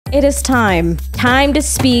It is time. Time to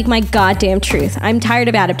speak my goddamn truth. I'm tired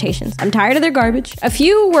of adaptations. I'm tired of their garbage. A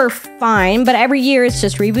few were fine, but every year it's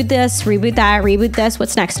just reboot this, reboot that, reboot this.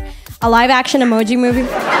 What's next? A live action emoji movie?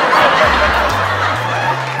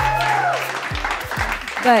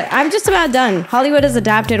 But I'm just about done. Hollywood has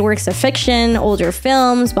adapted works of fiction, older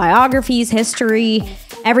films, biographies, history,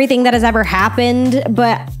 everything that has ever happened.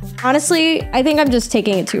 But honestly, I think I'm just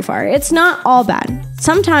taking it too far. It's not all bad.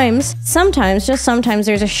 Sometimes, just sometimes,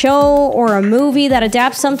 there's a show or a movie that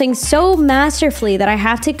adapts something so masterfully that I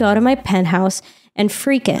have to go to my penthouse and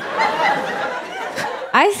freak it.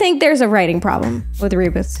 I think there's a writing problem with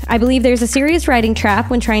reboots. I believe there's a serious writing trap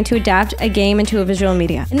when trying to adapt a game into a visual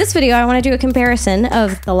media. In this video, I want to do a comparison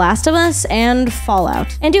of The Last of Us and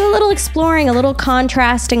Fallout, and do a little exploring, a little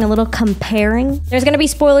contrasting, a little comparing. There's going to be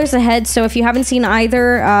spoilers ahead, so if you haven't seen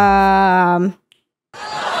either, oh,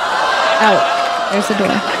 there's the door.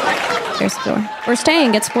 There's the door. Or stay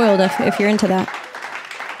and get spoiled if you're into that.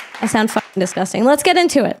 I sound fucking disgusting. Let's get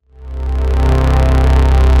into it.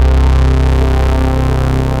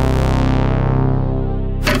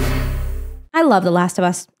 I love The Last of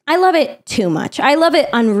Us. I love it too much. I love it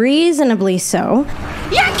unreasonably so.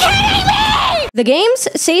 You're kidding me! The games,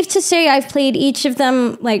 safe to say I've played each of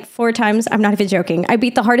them like 4 times. I'm not even joking. I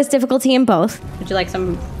beat the hardest difficulty in both. Would you like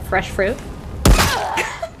some fresh fruit?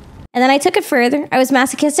 And then I took it further. I was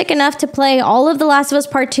masochistic enough to play all of The Last of Us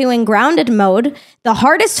Part 2 in grounded mode, the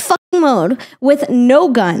hardest fucking mode, with no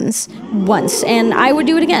guns once. And I would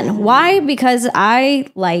do it again. Why? Because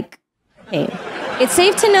I like pain. It's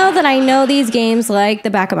safe to know that I know these games like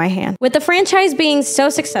the back of my hand. With the franchise being so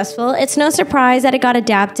successful, it's no surprise that it got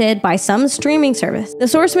adapted by some streaming service. The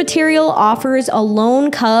source material offers a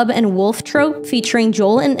lone cub and wolf trope featuring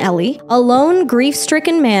Joel and Ellie, a lone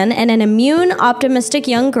grief-stricken man, and an immune, optimistic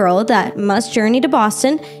young girl that must journey to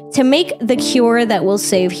Boston to make the cure that will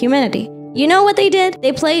save humanity. You know what they did?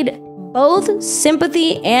 They played both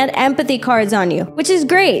sympathy and empathy cards on you, which is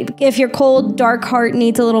great if your cold, dark heart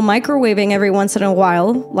needs a little microwaving every once in a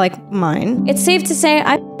while, like mine. It's safe to say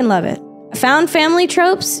I love it. Found family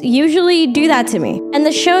tropes usually do that to me, and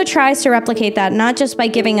the show tries to replicate that not just by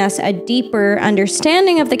giving us a deeper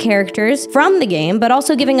understanding of the characters from the game, but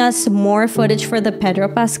also giving us more footage for the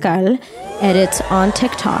Pedro Pascal edits on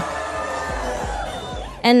TikTok.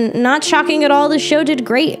 And not shocking at all, the show did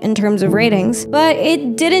great in terms of ratings, but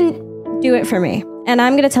it didn't do it for me. And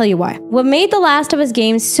I'm gonna tell you why. What made The Last of Us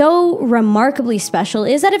games so remarkably special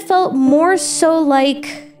is that it felt more so like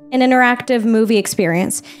an interactive movie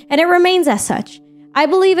experience, and it remains as such. I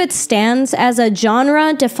believe it stands as a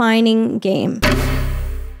genre-defining game.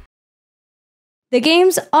 The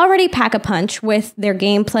games already pack a punch with their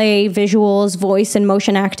gameplay, visuals, voice, and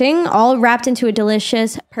motion acting, all wrapped into a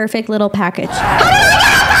delicious, perfect little package.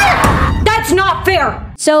 That's not fair!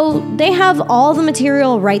 So they have all the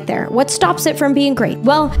material right there. What stops it from being great?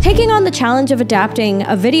 Well, taking on the challenge of adapting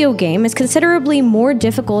a video game is considerably more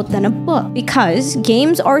difficult than a book because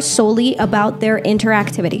games are solely about their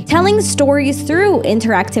interactivity. Telling stories through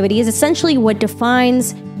interactivity is essentially what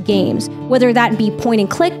defines games, whether that be point and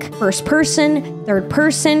click, first person, third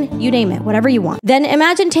person, you name it, whatever you want. Then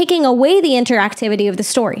imagine taking away the interactivity of the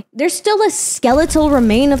story. There's still a skeletal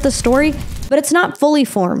remain of the story, but it's not fully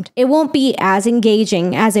formed. It won't be as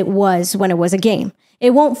engaging as it was when it was a game.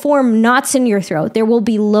 It won't form knots in your throat. There will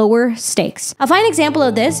be lower stakes. A fine example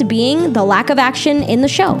of this being the lack of action in the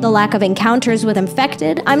show, the lack of encounters with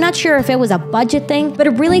infected. I'm not sure if it was a budget thing, but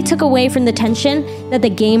it really took away from the tension that the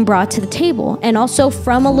game brought to the table, and also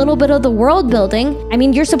from a little bit of the world building. I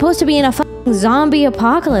mean, you're supposed to be in a fucking zombie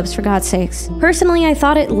apocalypse, for God's sakes. Personally, I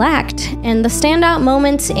thought it lacked, and the standout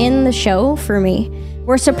moments in the show for me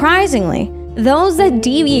were surprisingly those that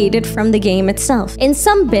deviated from the game itself. In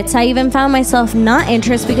some bits, I even found myself not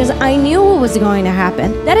interested because I knew what was going to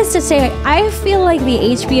happen. That is to say, I feel like the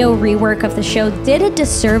HBO rework of the show did a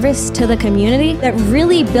disservice to the community that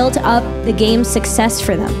really built up the game's success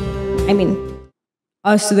for them. I mean,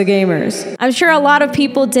 us the gamers. I'm sure a lot of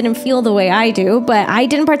people didn't feel the way I do, but I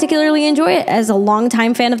didn't particularly enjoy it as a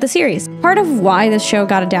longtime fan of the series. Part of why this show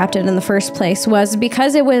got adapted in the first place was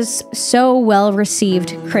because it was so well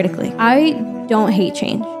received critically. I don't hate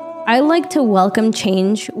change. I like to welcome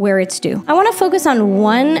change where it's due. I want to focus on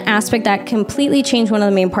one aspect that completely changed one of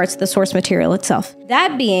the main parts of the source material itself.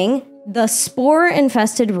 That being the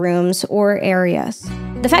spore-infested rooms or areas.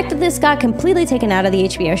 The fact that this got completely taken out of the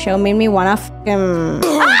HBO show made me wanna God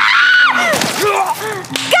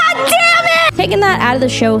damn it! Taking that out of the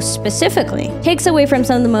show specifically takes away from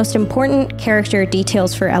some of the most important character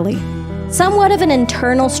details for Ellie. somewhat of an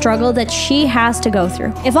internal struggle that she has to go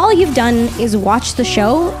through. If all you've done is watch the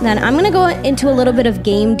show, then I'm gonna go into a little bit of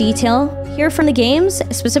game detail here from the games,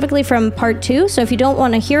 specifically from part 2. So if you don't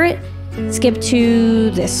want to hear it, skip to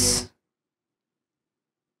this.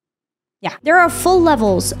 Yeah, there are full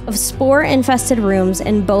levels of spore-infested rooms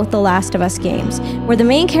in both the Last of Us games, where the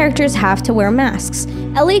main characters have to wear masks.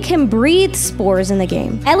 Ellie can breathe spores in the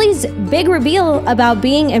game. Ellie's big reveal about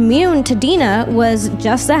being immune to Dina was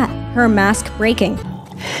just that, her mask breaking.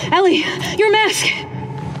 Ellie, your mask!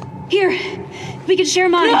 Here, we can share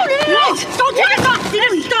mine. No! Don't take it! Stop!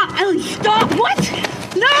 Ellie, stop! Ellie, stop! What?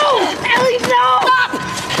 No! Ellie, no! Stop!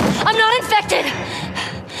 I'm not infected!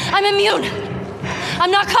 I'm immune! I'm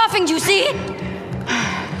not coughing, do you see?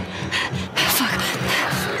 Fuck.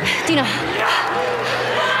 Dina.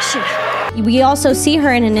 Shit. We also see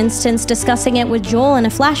her in an instance discussing it with Joel in a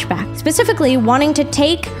flashback, specifically wanting to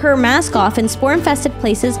take her mask off in spore-infested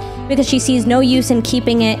places because she sees no use in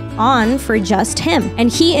keeping it on for just him, and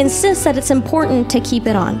he insists that it's important to keep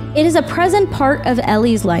it on. It is a present part of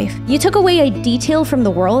Ellie's life. You took away a detail from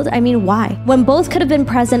the world? I mean, why? When both could have been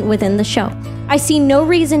present within the show. I see no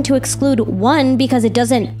reason to exclude one because it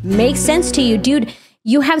doesn't make sense to you. Dude,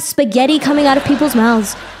 you have spaghetti coming out of people's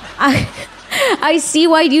mouths. I see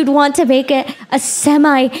why you'd want to make it a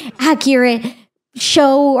semi-accurate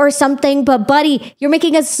show or something, but buddy, you're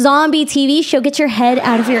making a zombie TV show. Get your head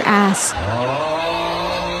out of your ass.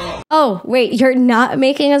 Oh, wait, you're not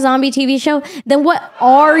making a zombie TV show? Then what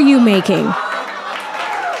are you making?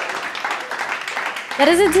 That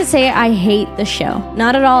isn't to say I hate the show.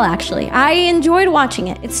 Not at all, actually. I enjoyed watching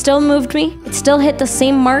it. It still moved me. It still hit the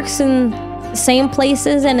same marks in the same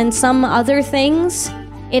places and in some other things.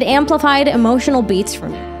 It amplified emotional beats for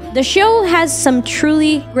me. The show has some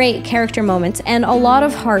truly great character moments and a lot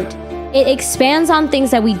of heart. It expands on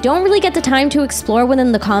things that we don't really get the time to explore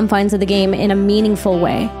within the confines of the game in a meaningful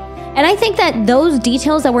way. And I think that those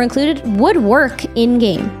details that were included would work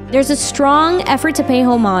in-game. There's a strong effort to pay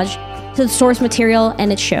homage to the source material,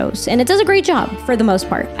 and it shows. And it does a great job for the most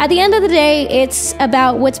part. At the end of the day, it's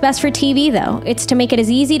about what's best for TV though. It's to make it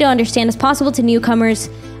as easy to understand as possible to newcomers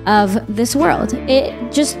of this world.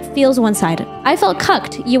 It just feels one-sided. I felt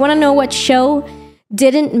cucked. You wanna know what show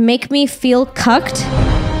didn't make me feel cucked?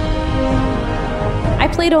 I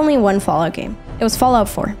played only one Fallout game. It was Fallout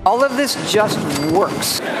 4. All of this just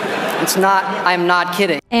works. It's not, I'm not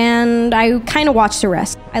kidding. And I kind of watched the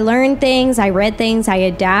rest. I learned things, I read things, I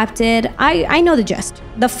adapted. I know the gist.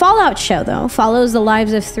 The Fallout show, though, follows the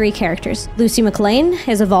lives of 3 characters. Lucy McLean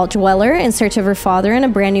is a vault dweller in search of her father in a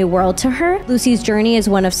brand new world to her. Lucy's journey is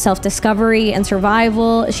one of self-discovery and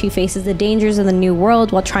survival. She faces the dangers of the new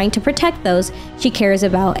world while trying to protect those she cares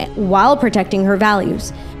about while protecting her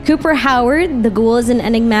values. Cooper Howard, the ghoul, is an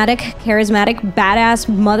enigmatic, charismatic, badass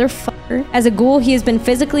motherfucker. As a ghoul, he has been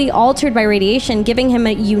physically altered by radiation, giving him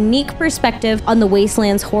a unique perspective on the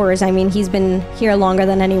Wasteland's horrors. I mean, he's been here longer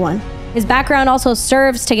than anyone. His background also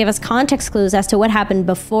serves to give us context clues as to what happened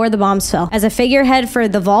before the bombs fell. As a figurehead for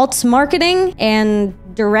the Vault's marketing and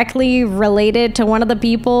directly related to one of the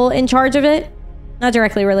people in charge of it. Not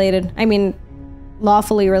directly related, I mean,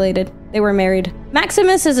 lawfully related. They were married.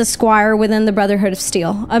 Maximus is a squire within the Brotherhood of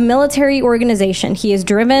Steel, a military organization. He is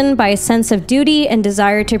driven by a sense of duty and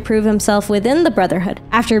desire to prove himself within the Brotherhood,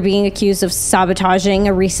 after being accused of sabotaging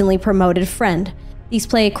a recently promoted friend. These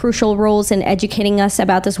play crucial roles in educating us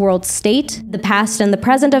about this world's state, the past and the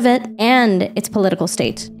present of it, and its political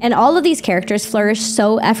state. And all of these characters flourish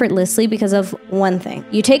so effortlessly because of one thing.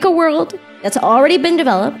 You take a world that's already been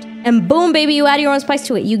developed, and boom, baby, you add your own spice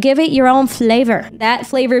to it. You give it your own flavor. That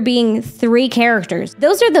flavor being 3 characters.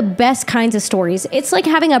 Those are the best kinds of stories. It's like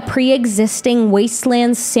having a pre-existing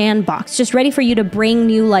Wasteland sandbox, just ready for you to bring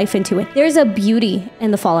new life into it. There's a beauty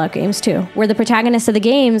in the Fallout games too, where the protagonists of the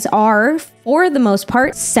games are, for the most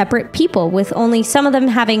part, separate people, with only some of them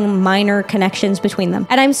having minor connections between them.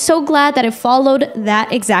 And I'm so glad that it followed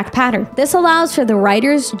that exact pattern. This allows for the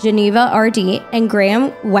writers Geneva RD and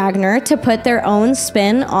Graham Wagner to put their own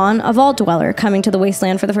spin on a vault dweller coming to the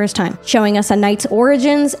Wasteland for the first time, showing us a knight's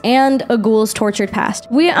origins and a ghoul's tortured past.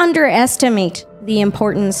 We underestimate the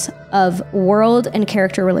importance of world and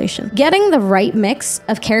character relation. Getting the right mix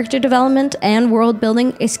of character development and world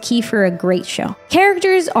building is key for a great show.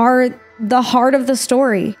 Characters are the heart of the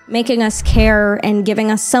story, making us care and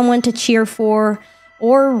giving us someone to cheer for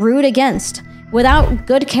or root against. Without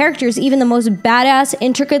good characters, even the most badass,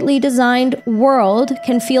 intricately designed world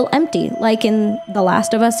can feel empty, like in The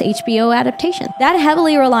Last of Us HBO adaptation. That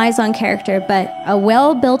heavily relies on character, but a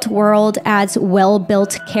well-built world adds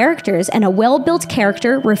well-built characters, and a well-built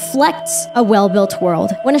character reflects a well-built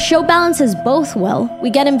world. When a show balances both well, we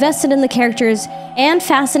get invested in the characters and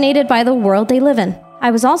fascinated by the world they live in. I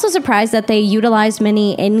was also surprised that they utilized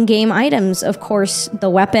many in-game items. Of course, the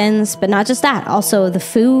weapons, but not just that. Also the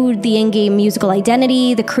food, the in-game musical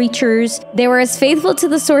identity, the creatures. They were as faithful to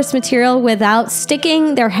the source material without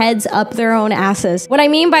sticking their heads up their own asses. What I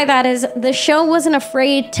mean by that is the show wasn't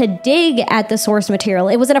afraid to dig at the source material.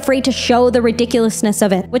 It wasn't afraid to show the ridiculousness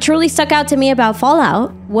of it. What really stuck out to me about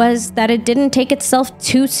Fallout was that it didn't take itself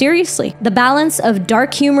too seriously. The balance of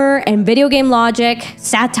dark humor and video game logic,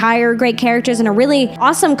 satire, great characters, and a really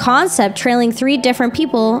awesome concept trailing 3 different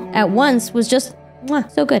people at once was just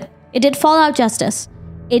so good. It did Fallout justice.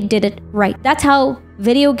 It did it right. That's how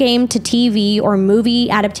video game to TV or movie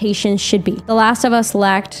adaptation should be. The Last of Us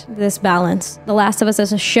lacked this balance. The Last of Us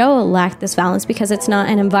as a show lacked this balance because it's not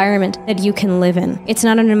an environment that you can live in. It's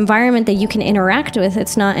not an environment that you can interact with.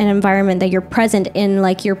 It's not an environment that you're present in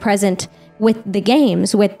like you're present with the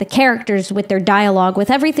games, with the characters, with their dialogue, with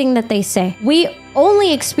everything that they say. We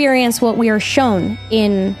only experience what we are shown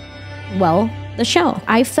in, well, the show.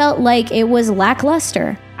 I felt like it was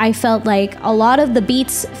lackluster. I felt like a lot of the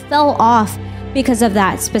beats fell off because of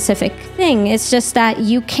that specific thing. It's just that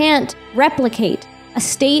you can't replicate a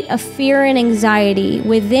state of fear and anxiety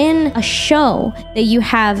within a show that you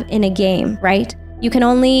have in a game, right? You can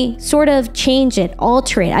only sort of change it,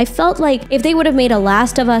 alter it. I felt like if they would have made a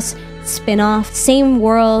Last of Us spin-off, same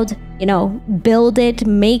world, you know, build it,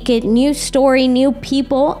 make it, new story, new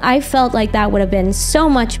people, I felt like that would have been so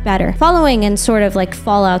much better. Following in sort of like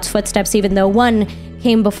Fallout's footsteps, even though one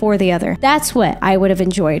came before the other. That's what I would have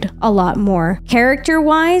enjoyed a lot more.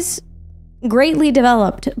 Character-wise, greatly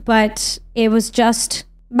developed, but it was just,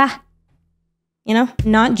 bah. You know,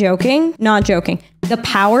 not joking. The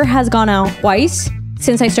power has gone out twice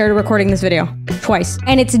since I started recording this video. Twice.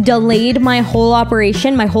 And it's delayed my whole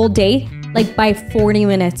operation, my whole day, like by 40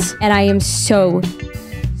 minutes. And I am so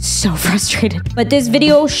frustrated. But this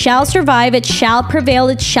video shall survive. It shall prevail.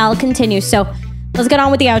 It shall continue. So let's get on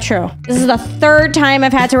with the outro. This is the 3rd time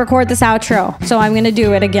I've had to record this outro. So I'm going to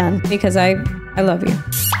do it again because I love you.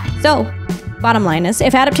 So, bottom line is,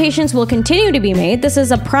 if adaptations will continue to be made, this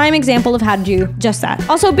is a prime example of how to do just that.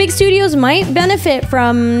 Also, big studios might benefit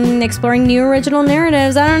from exploring new original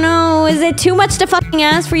narratives. I don't know, is it too much to fucking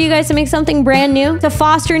ask for you guys to make something brand new? To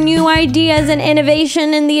foster new ideas and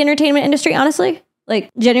innovation in the entertainment industry, honestly?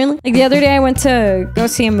 Like, genuinely? Like, the other day I went to go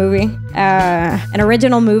see a movie, an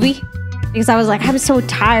original movie, because I was like, I'm so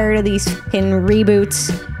tired of these fucking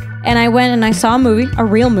reboots. And I went and I saw a movie, a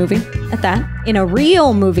real movie at that, in a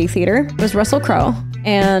real movie theater. It was Russell Crowe.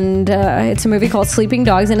 And it's a movie called Sleeping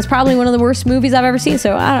Dogs. And it's probably one of the worst movies I've ever seen.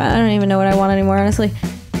 So I don't even know what I want anymore, honestly.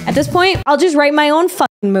 At this point, I'll just write my own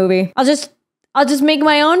fucking movie. I'll just make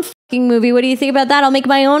my own fucking movie. What do you think about that? I'll make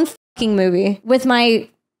my own fucking movie with my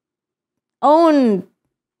own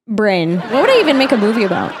brain. What would I even make a movie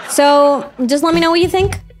about? So just let me know what you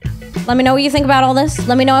think. Let me know what you think about all this.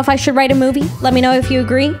 Let me know if I should write a movie. Let me know if you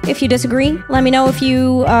agree, if you disagree. Let me know if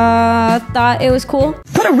you thought it was cool.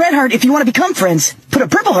 Put a red heart if you want to become friends. Put a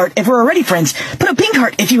purple heart if we're already friends. Put a pink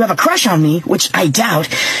heart if you have a crush on me, which I doubt.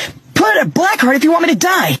 Put a black heart if you want me to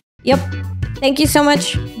die. Yep. Thank you so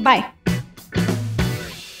much. Bye.